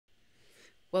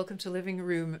Welcome to Living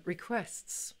Room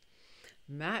Requests.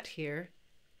 Matt here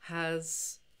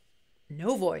has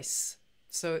no voice,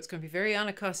 so it's going to be very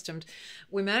unaccustomed.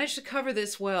 We managed to cover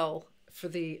this well for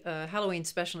the Halloween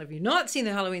special. If you've not seen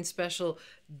the Halloween special,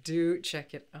 do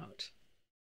check it out.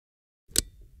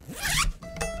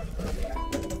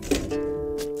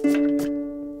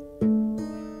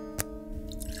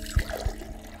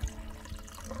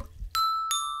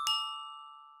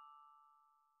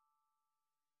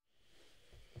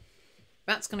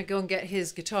 Matt's going to go and get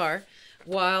his guitar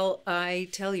while I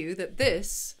tell you that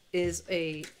this is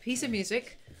a piece of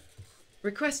music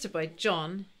requested by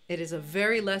John. It is a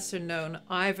very lesser known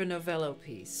Ivor Novello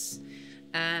piece,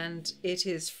 and it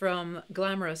is from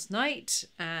Glamorous Night,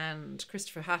 and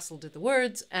Christopher Hassel did the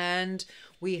words, and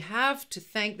we have to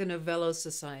thank the Novello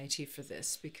Society for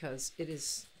this because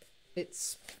it's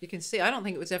you can see, I don't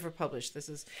think it was ever published. This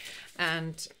is,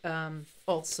 and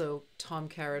also Tom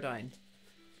Carradine,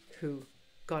 who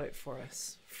got it for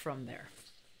us from there.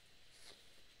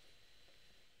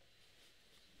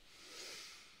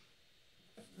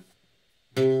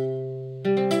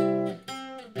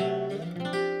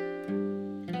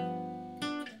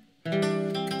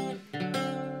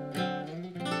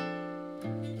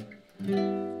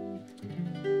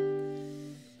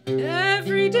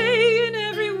 Every day in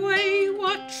every way,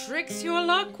 what tricks your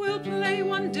luck will play.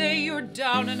 One day you're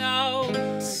down and out,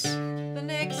 the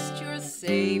next you're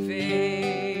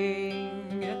saving.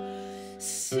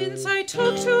 Since I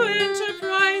took to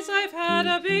enterprise, I've had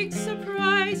a big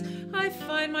surprise. I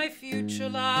find my future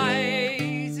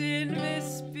lies in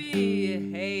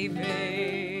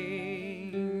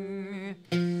misbehaving.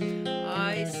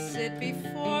 I sit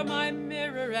before my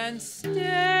mirror and stare.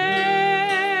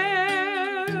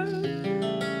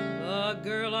 The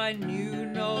girl I knew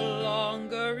no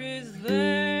longer is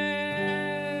there.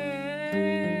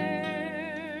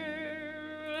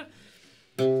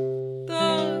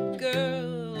 The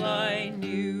girl I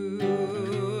knew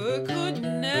could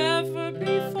never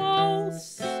be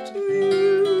false to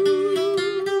you.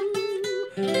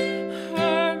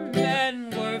 Her men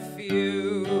were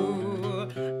few,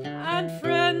 and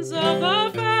friends of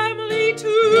the family too.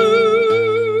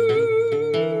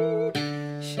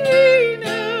 She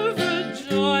never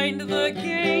joined the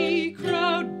gay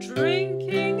crowd,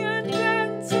 drinking and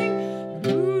dancing,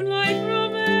 moonlight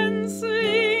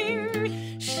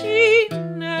romancing. She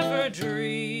never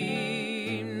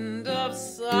dreamed of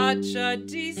such a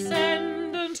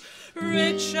descendant,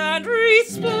 rich and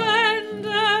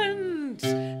resplendent.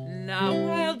 Now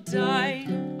I'll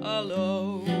dine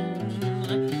alone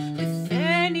with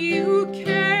any who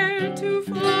care to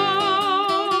phone,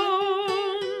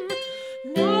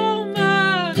 no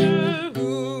matter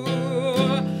who,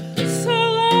 so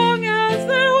long as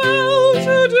they're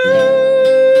well-to-do.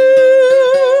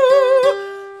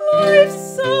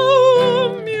 Life's so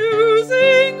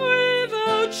amusing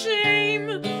without shame,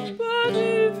 but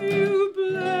if you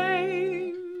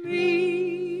blame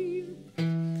me,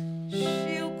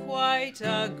 she'll quite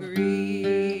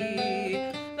agree,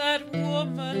 that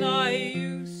woman I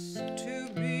used to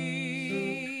be.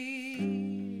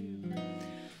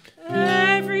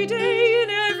 Every day in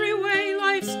every way,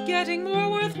 life's getting more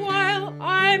worthwhile.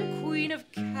 I'm queen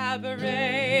of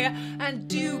cabaret, and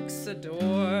dukes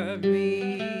adore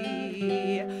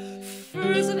me.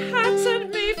 Furs and hats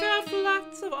and Mayfair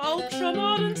flats of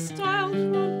ultra-modern style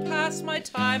won't pass my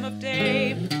time of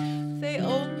day. They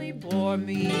only bore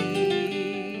me.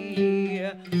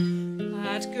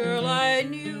 That girl I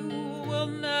knew will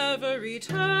never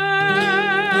return.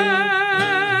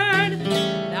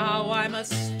 Now I'm a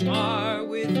star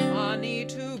with money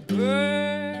to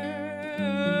burn.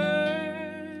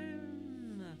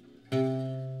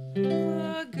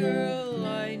 The girl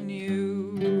I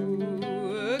knew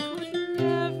could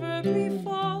never be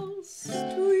false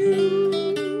to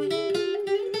you.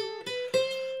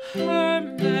 Her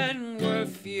men were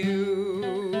few,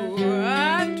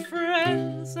 and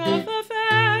friends of the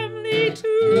family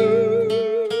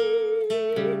too.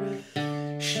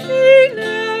 She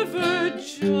never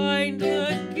joined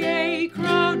the gay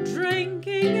crowd,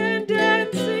 drinking and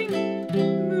dancing,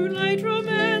 moonlight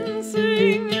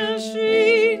romancing.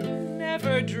 She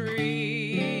never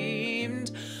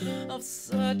dreamed of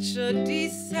such a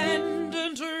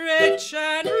descendant, rich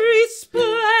and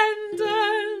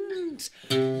resplendent.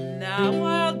 Now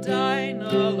I'll dine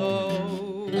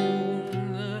alone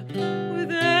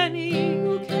with any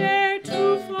who care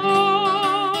to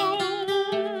phone,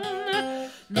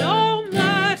 no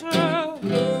matter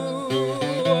who,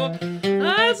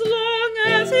 as long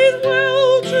as he's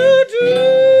well-to-do.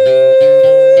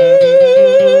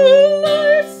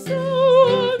 Life's so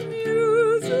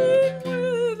amusing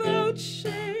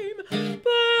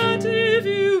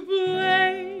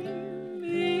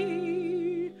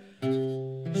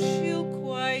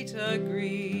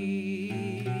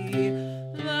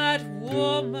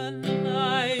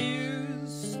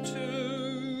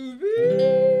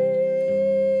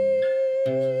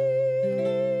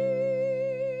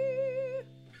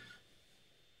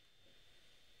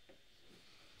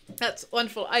That's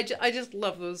wonderful. I just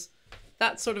love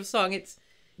that sort of song.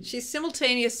 She's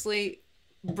simultaneously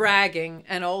bragging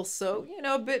and also, you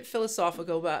know, a bit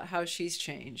philosophical about how she's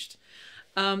changed.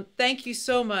 Thank you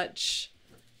so much.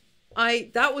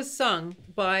 That was sung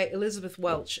by Elizabeth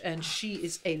Welch, and she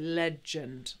is a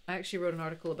legend. I actually wrote an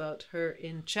article about her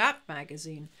in Chap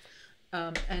magazine.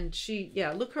 And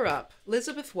look her up.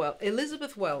 Elizabeth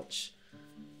Welch,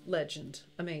 legend,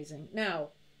 amazing. Now,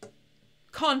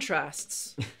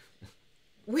 contrasts.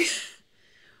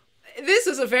 This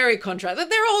is a very contrast.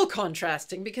 They're all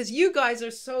contrasting because you guys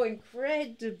are so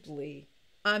incredibly,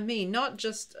 I mean, not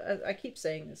just, I keep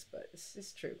saying this, but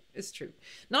it's true. It's true.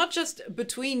 Not just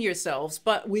between yourselves,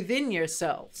 but within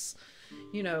yourselves.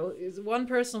 You know, one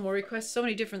person will request so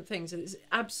many different things. It's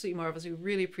absolutely marvelous. We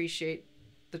really appreciate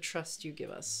the trust you give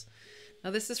us.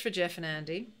 Now, this is for Jeff and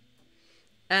Andy.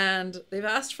 And they've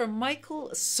asked for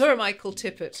Sir Michael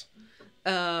Tippett.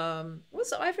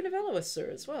 Was Ivor Novello a Sir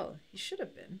as well? He should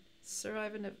have been. Sir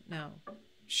Ivor no.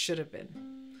 Should have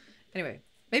been. Anyway,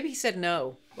 maybe he said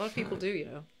no. A lot of people do, you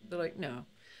know. They're like, no.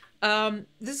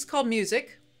 This is called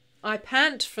Music. I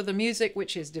pant for the music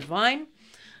which is divine.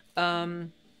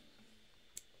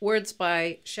 Words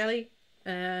by Shelley.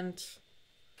 And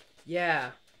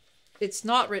yeah, it's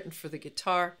not written for the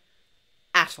guitar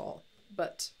at all.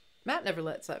 But Matt never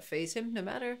lets that faze him, no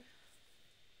matter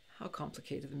how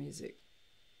complicated the music.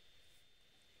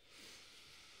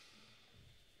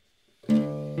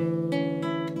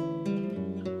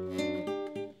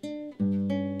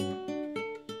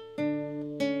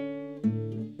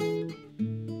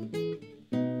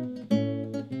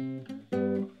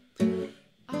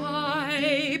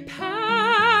 I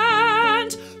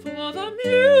pant for the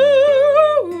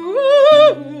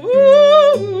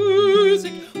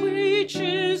music which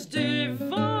is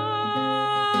divine.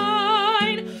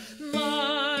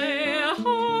 My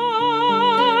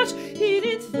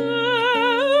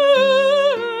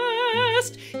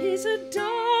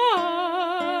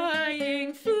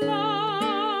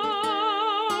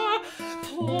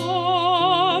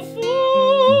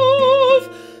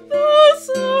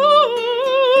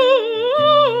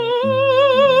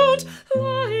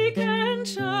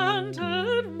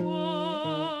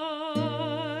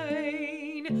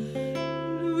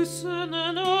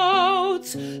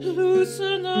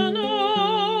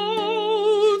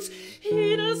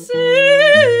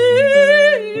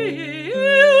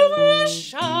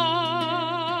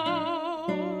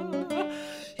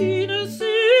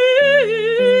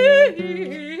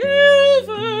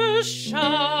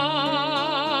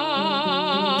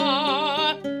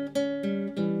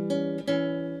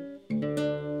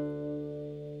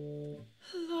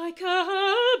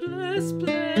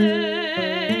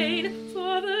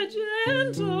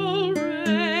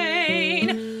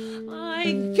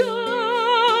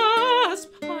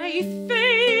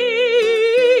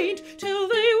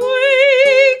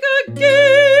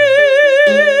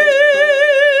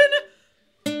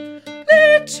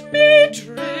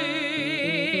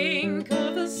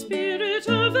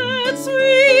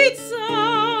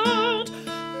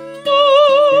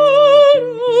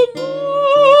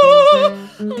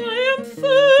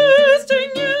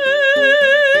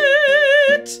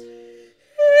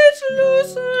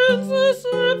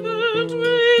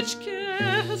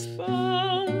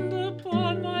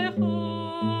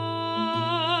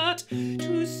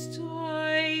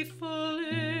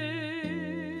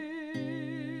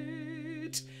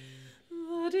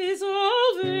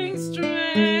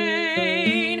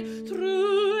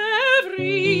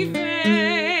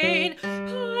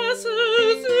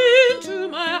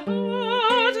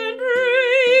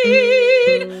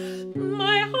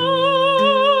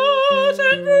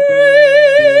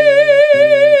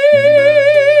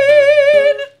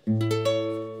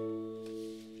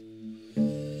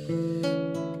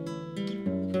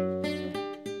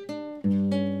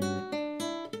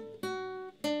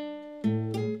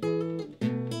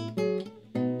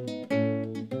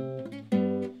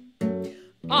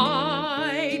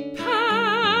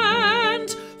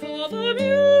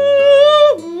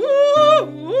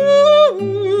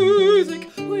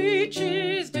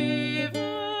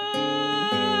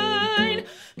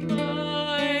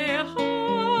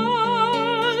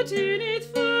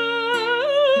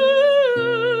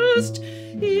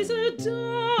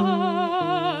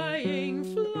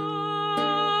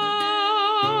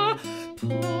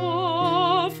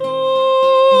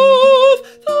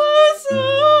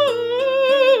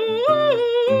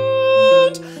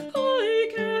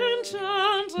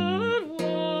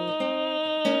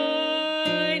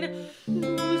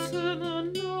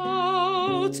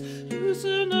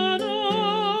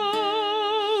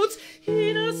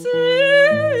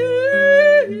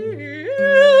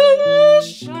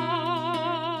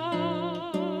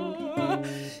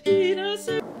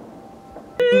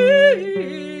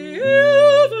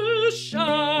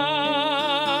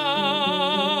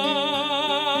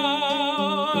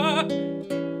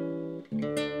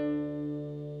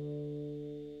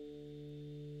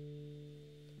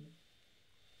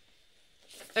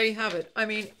there you have it. I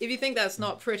mean, if you think that's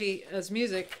not pretty as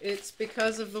music, it's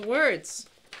because of the words.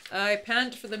 I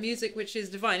pant for the music which is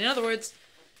divine. In other words,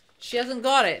 she hasn't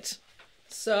got it.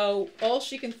 So all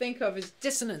she can think of is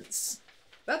dissonance.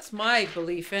 That's my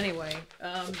belief anyway.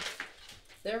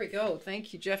 There we go.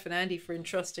 Thank you, Jeff and Andy, for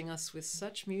entrusting us with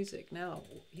such music. Now,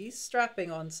 he's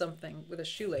strapping on something with a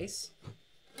shoelace.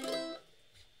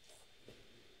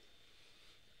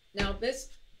 Now this...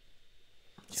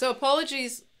 So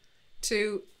apologies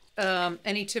to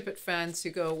any Tippett fans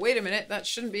who go, wait a minute, that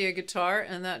shouldn't be a guitar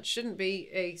and that shouldn't be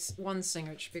a one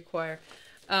singer, it should be a choir.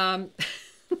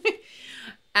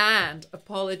 And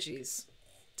apologies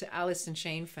to Alice in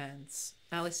Chains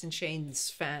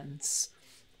fans.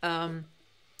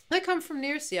 I come from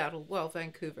near Seattle, well,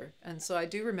 Vancouver, and so I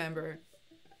do remember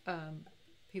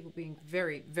people being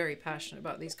very, very passionate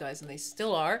about these guys, and they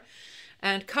still are.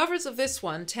 And covers of this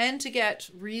one tend to get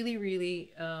really,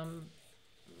 really a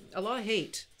lot of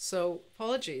hate. So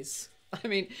apologies. I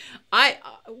mean, I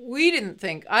didn't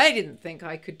think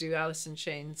I could do Alice in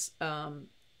Chains.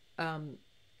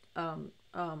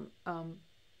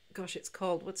 Gosh, it's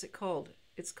called, what's it called?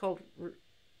 It's called,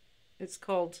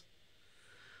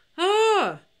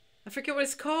 I forget what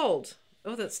it's called.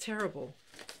 Oh, that's terrible.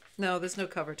 No, there's no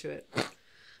cover to it.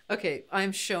 Okay,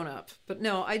 I'm shown up. But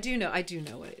no, I do know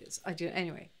what it is. I do.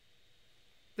 Anyway,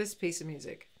 this piece of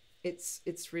music,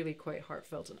 it's really quite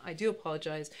heartfelt, and I do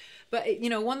apologize. But, you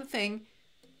know, one thing,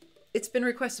 it's been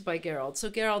requested by Gerald. So,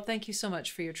 Gerald, thank you so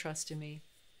much for your trust in me.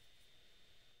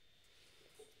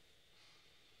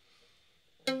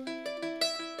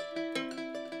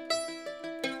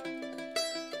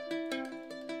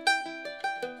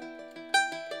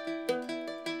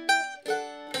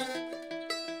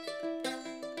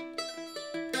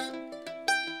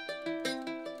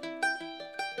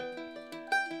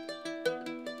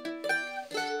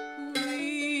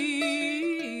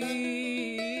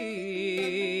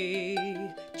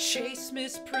 Chase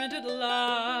misprinted lies.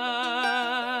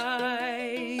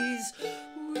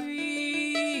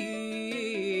 We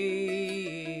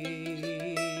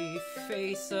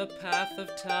face a path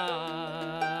of time.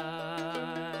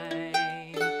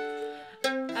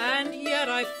 And yet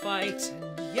I fight,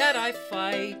 and yet I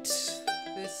fight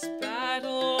this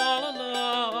battle all alone.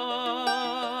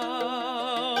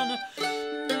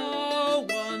 No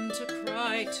one to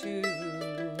cry to,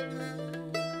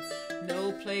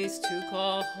 no place to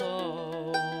call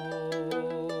home.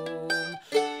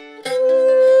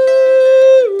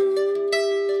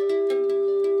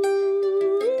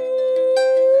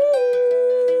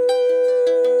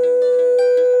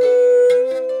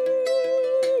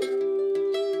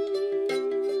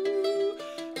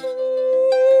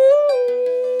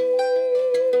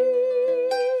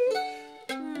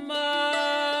 My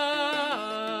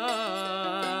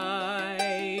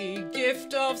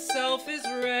gift of self is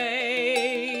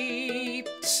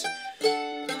raped.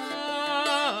 My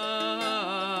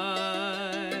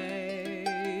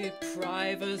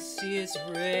privacy is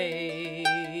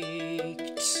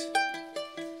raked.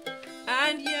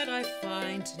 And yet I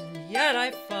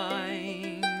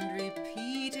find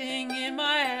repeating in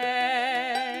my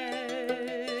head,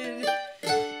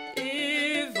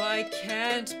 if I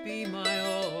can't be my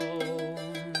own,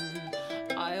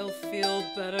 I'll feel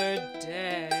better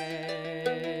dead.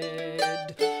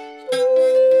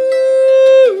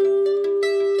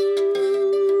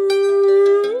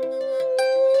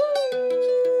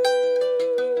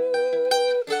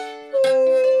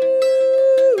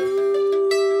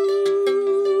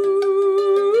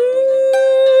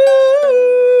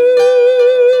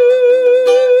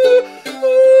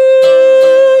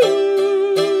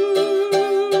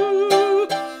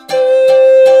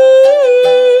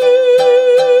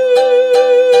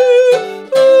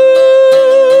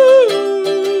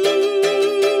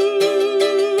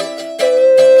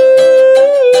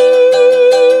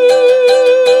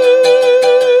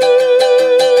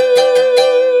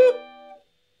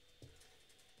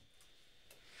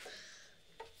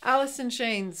 Alice in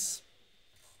Chains.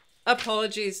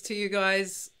 Apologies to you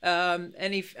guys,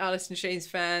 any Alice in Chains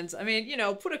fans. I mean, you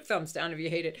know, put a thumbs down if you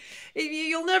hate it.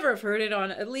 You'll never have heard it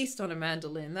on, at least on a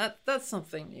mandolin. That's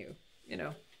something new, you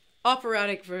know.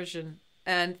 Operatic version.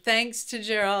 And thanks to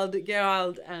Gerald,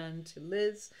 and to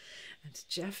Liz, and to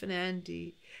Jeff and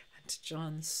Andy, and to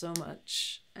John so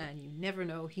much. And you never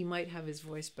know, he might have his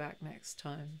voice back next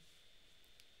time.